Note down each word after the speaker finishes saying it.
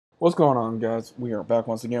What's going on, guys? We are back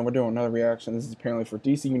once again. We're doing another reaction. This is apparently for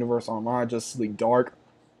DC Universe Online, Justice League Dark.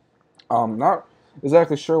 Not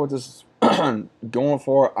exactly sure what this is going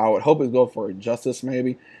for. I would hope it's going for Justice,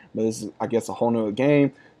 maybe. But this is, I guess, a whole new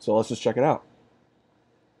game. So let's just check it out.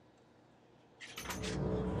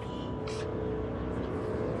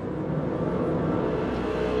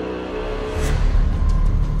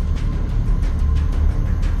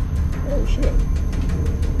 Oh, shit.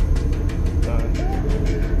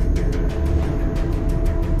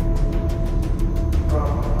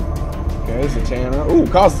 Okay, Zatanna. Ooh,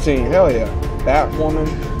 Constantine. Hell yeah. Batwoman.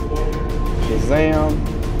 Shazam.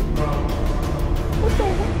 What the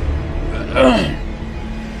heck?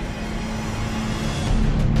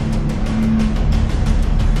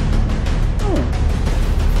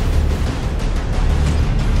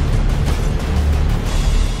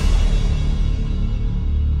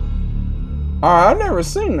 Alright, I've never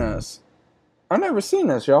seen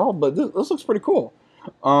this. Y'all, but this looks pretty cool.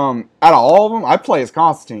 Out of all of them, I play as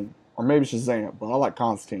Constantine. Or maybe Shazam, but I like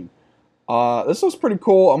Constantine. This looks pretty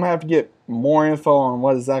cool. I'm gonna have to get more info on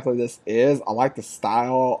what exactly this is. I like the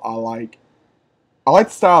style. I like the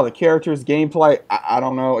style of the characters, gameplay. I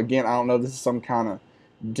don't know. Again, I don't know if this is some kind of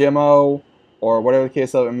demo or whatever the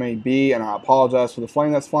case of it may be. And I apologize for the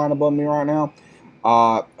flame that's flying above me right now.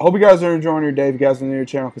 Hope you guys are enjoying your day. If you guys are new to the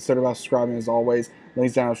channel, consider about subscribing as always.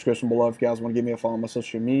 Links down in the description below if you guys want to give me a follow on my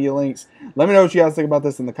social media links. Let me know what you guys think about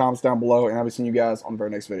this in the comments down below, and I'll be seeing you guys on the very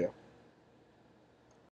next video.